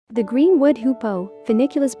The green wood hoopoe,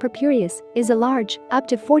 Phoeniculus purpureus, is a large, up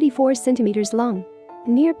to 44 centimeters long,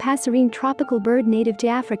 near-passerine tropical bird native to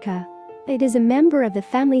Africa. It is a member of the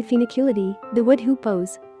family Phoeniculidae, the wood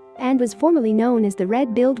hoopoes, and was formerly known as the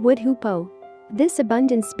red-billed wood hoopoe. This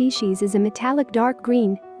abundant species is a metallic dark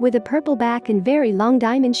green, with a purple back and very long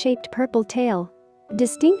diamond-shaped purple tail.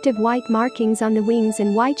 Distinctive white markings on the wings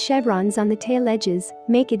and white chevrons on the tail edges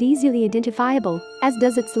make it easily identifiable, as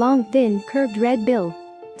does its long, thin, curved red bill.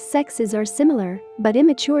 Sexes are similar, but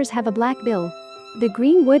immatures have a black bill. The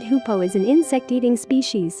green wood hoopoe is an insect-eating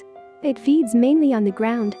species. It feeds mainly on the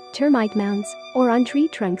ground, termite mounds, or on tree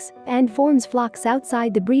trunks, and forms flocks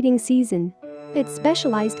outside the breeding season. Its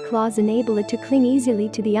specialized claws enable it to cling easily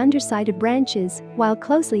to the underside of branches while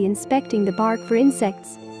closely inspecting the bark for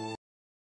insects.